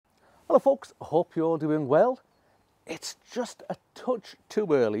Hello folks, hope you're all doing well. It's just a touch too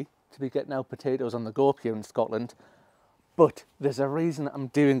early to be getting out potatoes on the go here in Scotland, but there's a reason I'm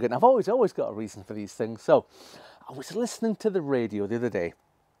doing it. And I've always got a reason for these things. So I was listening to the radio the other day,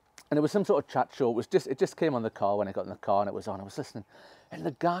 and it was some sort of chat show. It just came on the car when I got in the car, and it was on. I was listening, and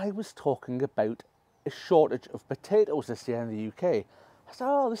the guy was talking about a shortage of potatoes this year in the UK. I said,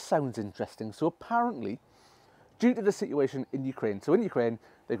 oh, this sounds interesting. So apparently, due to the situation in Ukraine, so in Ukraine,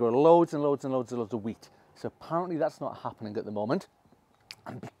 they grow loads and loads and loads and loads of wheat. So apparently that's not happening at the moment.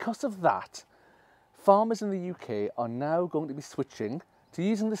 And because of that, farmers in the UK are now going to be switching to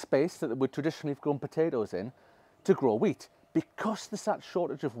using the space that they would traditionally have grown potatoes in to grow wheat. Because there's that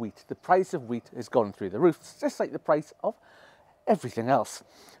shortage of wheat, the price of wheat has gone through the roof. It's just like the price of everything else.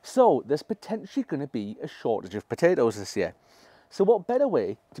 So there's potentially going to be a shortage of potatoes this year. So what better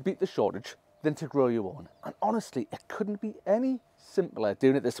way to beat the shortage than to grow your own? And honestly, it couldn't be any simpler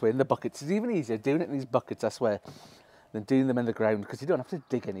doing it this way in the buckets. It's even easier doing it in these buckets, I swear, than doing them in the ground, because you don't have to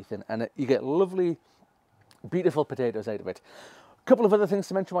dig anything, and you get lovely, beautiful potatoes out of it. A couple of other things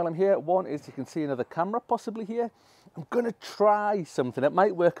to mention while I'm here. One is you can see another camera possibly here. I'm going to try something. It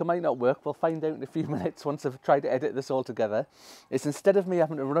might work, it might not work. We'll find out in a few minutes once I've tried to edit this all together. It's instead of me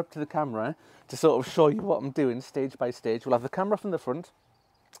having to run up to the camera to sort of show you what I'm doing stage by stage, we'll have the camera from the front,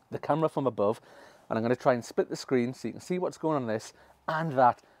 the camera from above, and I'm going to try and split the screen so you can see what's going on this and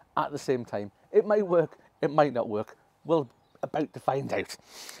that at the same time. It might work, it might not work. We're about to find out.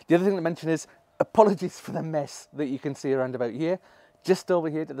 The other thing to mention is apologies for the mess that you can see around about here. Just over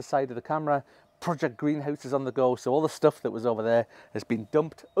here to the side of the camera, Project Greenhouse is on the go, so all the stuff that was over there has been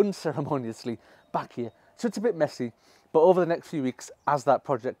dumped unceremoniously back here. So it's a bit messy, but over the next few weeks, as that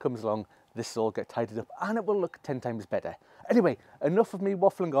project comes along, this will all get tidied up and it will look 10 times better. Anyway, enough of me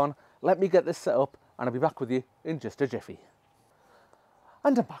waffling on. Let me get this set up and I'll be back with you in just a jiffy.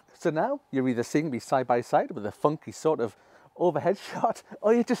 And I'm back. So now you're either seeing me side by side with a funky sort of overhead shot,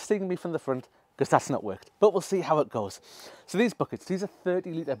 or you're just seeing me from the front, because that's not worked. But we'll see how it goes. So these buckets, these are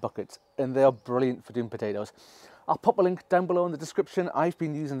 30-litre buckets, and they are brilliant for doing potatoes. I'll pop a link down below in the description. I've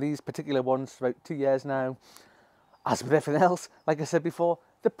been using these particular ones for about 2 years now. As with everything else, like I said before,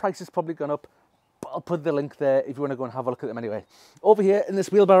 the price has probably gone up, but I'll put the link there if you want to go and have a look at them anyway. Over here in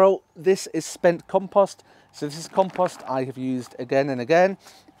this wheelbarrow, this is spent compost. So this is compost I have used again and again,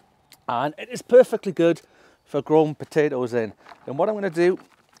 and it is perfectly good for growing potatoes in. And what I'm going to do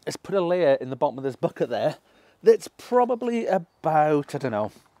is put a layer in the bottom of this bucket there that's probably about, I don't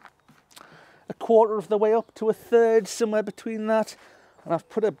know, a quarter of the way up to a third, somewhere between that. And I've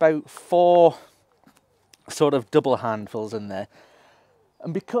put about 4 sort of double handfuls in there.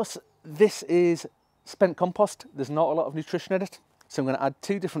 And because this is spent compost, there's not a lot of nutrition in it. So I'm going to add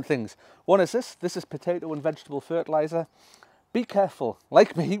 2 different things. One is this is potato and vegetable fertilizer. Be careful,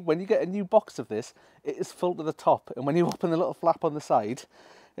 like me, when you get a new box of this, it is full to the top. And when you open the little flap on the side,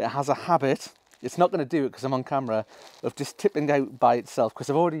 it has a habit, it's not going to do it because I'm on camera, of just tipping out by itself, because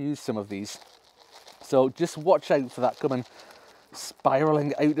I've already used some of these. So just watch out for that coming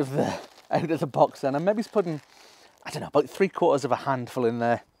spiraling out of the box. And I'm maybe putting, I don't know, about 3/4 of a handful in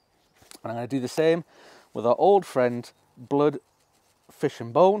there. And I'm going to do the same with our old friend Blood, Fish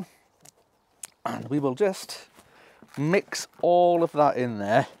and Bone, and we will just mix all of that in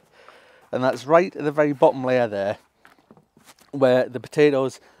there, and that's right at the very bottom layer there, where the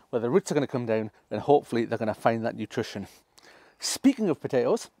potatoes, where the roots are going to come down, and hopefully they're going to find that nutrition. Speaking of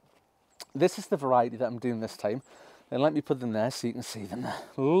potatoes, this is the variety that I'm doing this time, and let me put them there so you can see them.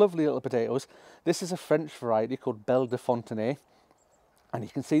 Lovely little potatoes. This is a French variety called Belle de Fontenay, and you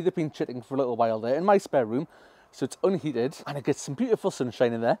can see they've been chitting for a little while there in my spare room. So it's unheated, and it gets some beautiful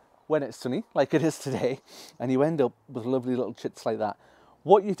sunshine in there when it's sunny, like it is today, and you end up with lovely little chits like that.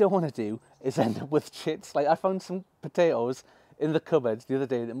 What you don't want to do is end up with chits. Like, I found some potatoes in the cupboard the other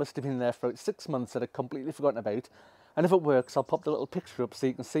day that must have been there for about 6 months that I'd completely forgotten about. And if it works, I'll pop the little picture up so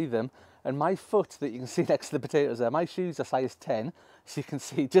you can see them. And my foot that you can see next to the potatoes there, my shoes are size 10, so you can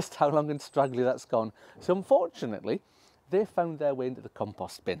see just how long and straggly that's gone. So unfortunately, they found their way into the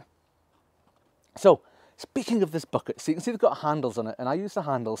compost bin. So, speaking of this bucket, so you can see they've got handles on it, and I use the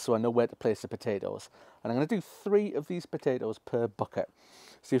handles so I know where to place the potatoes. And I'm going to do 3 of these potatoes per bucket.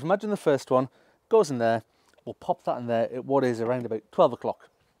 So if you imagine the first one goes in there, we'll pop that in there at what is around about 12 o'clock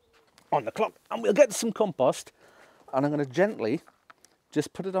on the clock, and we'll get some compost, and I'm going to gently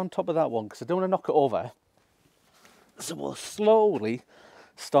just put it on top of that one because I don't want to knock it over. So we'll slowly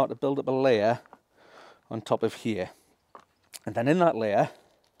start to build up a layer on top of here. And then in that layer,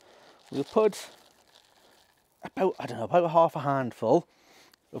 we'll put about, I don't know, about half a handful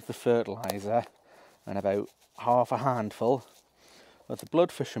of the fertilizer and about half a handful with the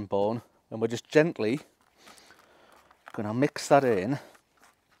bloodfish and bone, and we're just gently going to mix that in.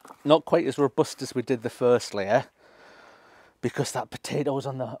 Not quite as robust as we did the first layer, because that potato's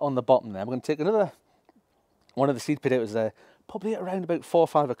on the bottom there. We're going to take another one of the seed potatoes there, probably at around about 4 or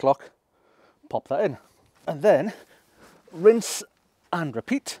 5 o'clock, pop that in, and then rinse and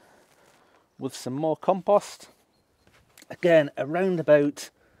repeat with some more compost. Again, around about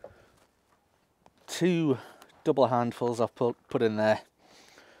 2 double handfuls I've put in there.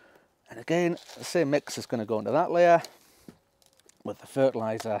 And again, the same mix is going to go into that layer with the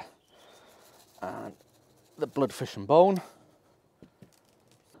fertiliser and the bloodfish and bone.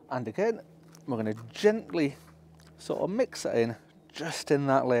 And again, we're going to gently sort of mix it in just in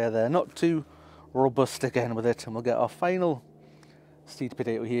that layer there, not too robust again with it, and we'll get our final seed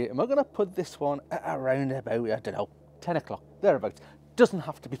potato here, and we're going to put this one at around about, I don't know, 10 o'clock, thereabouts. Doesn't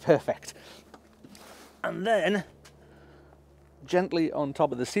have to be perfect. And then gently on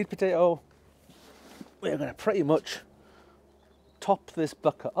top of the seed potato, we're going to pretty much top this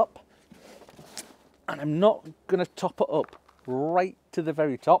bucket up, and I'm not going to top it up right to the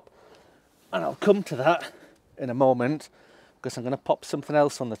very top, and I'll come to that in a moment, because I'm going to pop something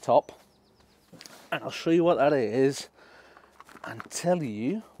else on the top, and I'll show you what that is and tell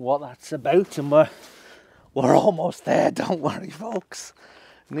you what that's about. And we're almost there, don't worry folks,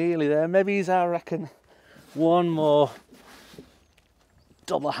 nearly there. Maybe, I reckon, one more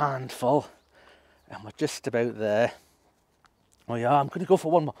double handful and we're just about there. Oh yeah, I'm going to go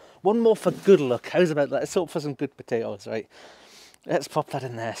for one more for good luck. How's about that? Let's hope for some good potatoes, right? Let's pop that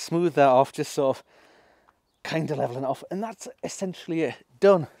in there, smooth that off, just sort of kind of leveling it off, and that's essentially it,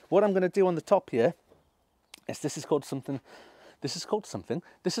 done. What I'm going to do on the top here is this is something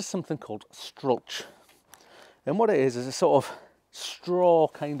called strulch, and what it is a sort of straw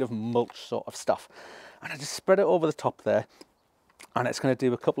kind of mulch sort of stuff, and I just spread it over the top there, and it's going to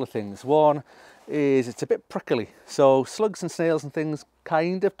do a couple of things. One is it's a bit prickly, so slugs and snails and things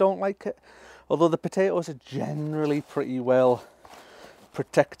kind of don't like it, although the potatoes are generally pretty well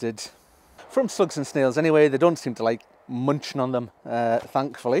protected from slugs and snails anyway. They don't seem to like munching on them,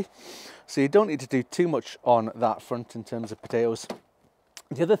 thankfully, so you don't need to do too much on that front in terms of potatoes.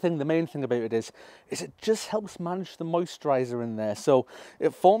 The other thing, the main thing about it is it just helps manage the moisturiser in there, so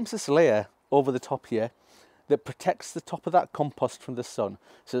it forms this layer over the top here that protects the top of that compost from the sun,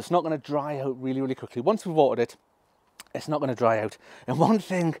 so it's not going to dry out really quickly. Once we've watered it, it's not going to dry out. And one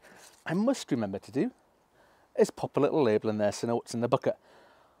thing I must remember to do is pop a little label in there so I know what's in the bucket.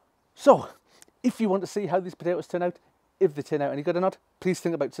 So if you want to see how these potatoes turn out, if they turn out any good or not, please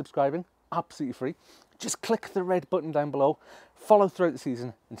think about subscribing, absolutely free. Just click the red button down below, follow throughout the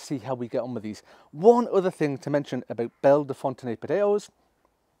season and see how we get on with these. One other thing to mention about Belle de Fontenay potatoes,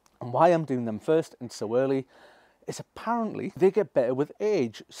 and why I'm doing them first and so early, is apparently they get better with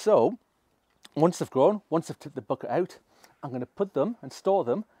age. So once they've grown, once I've tipped the bucket out, I'm going to put them and store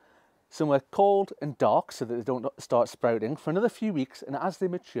them somewhere cold and dark so that they don't start sprouting for another few weeks, and as they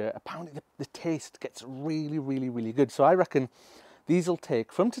mature, apparently the taste gets really good. So I reckon these will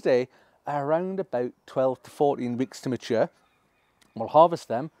take from today around about 12 to 14 weeks to mature. We'll harvest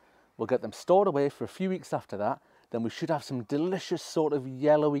them, we'll get them stored away for a few weeks after that, then we should have some delicious sort of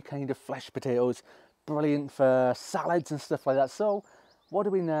yellowy kind of flesh potatoes, brilliant for salads and stuff like that. So what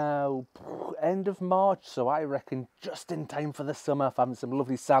are we now? End of March, so I reckon just in time for the summer, for having some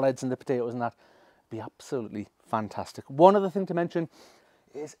lovely salads and the potatoes and that. Be absolutely fantastic. One other thing to mention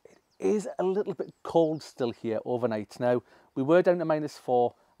is it is a little bit cold still here overnight. Now, we were down to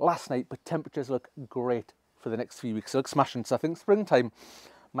 -4 last night, but temperatures look great for the next few weeks. They look smashing, so I think springtime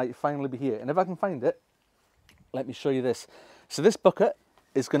might finally be here. And if I can find it, let me show you this. So this bucket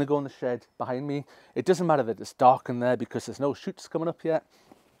is going to go in the shed behind me. It doesn't matter that it's dark in there because there's no shoots coming up yet,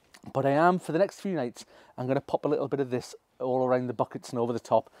 but I am, for the next few nights, I'm going to pop a little bit of this all around the buckets and over the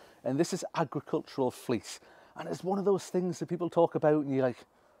top, and this is agricultural fleece, and it's one of those things that people talk about and you're like,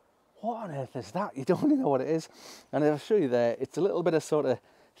 what on earth is that? You don't really know what it is, and I'll show you there. It's a little bit of sort of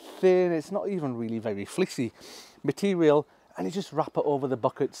thin, it's not even really very fleecy material, and you just wrap it over the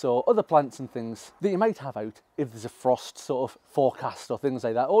buckets or other plants and things that you might have out if there's a frost sort of forecast or things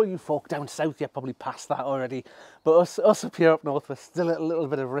like that. Or you folk down south, you're probably past that already, but us up here up north, we're still at a little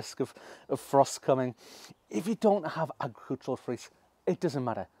bit of risk of frost coming. If you don't have agricultural fleece, it doesn't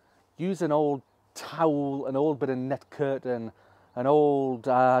matter. Use an old towel, an old bit of net curtain, an old,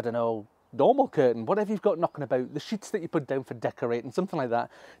 I don't know, normal curtain, whatever you've got knocking about, the sheets that you put down for decorating, something like that.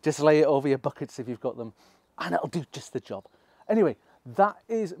 Just lay it over your buckets if you've got them, and it'll do just the job. Anyway, that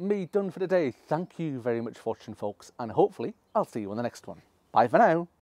is me done for today. Thank you very much for watching, folks, and hopefully I'll see you on the next one. Bye for now.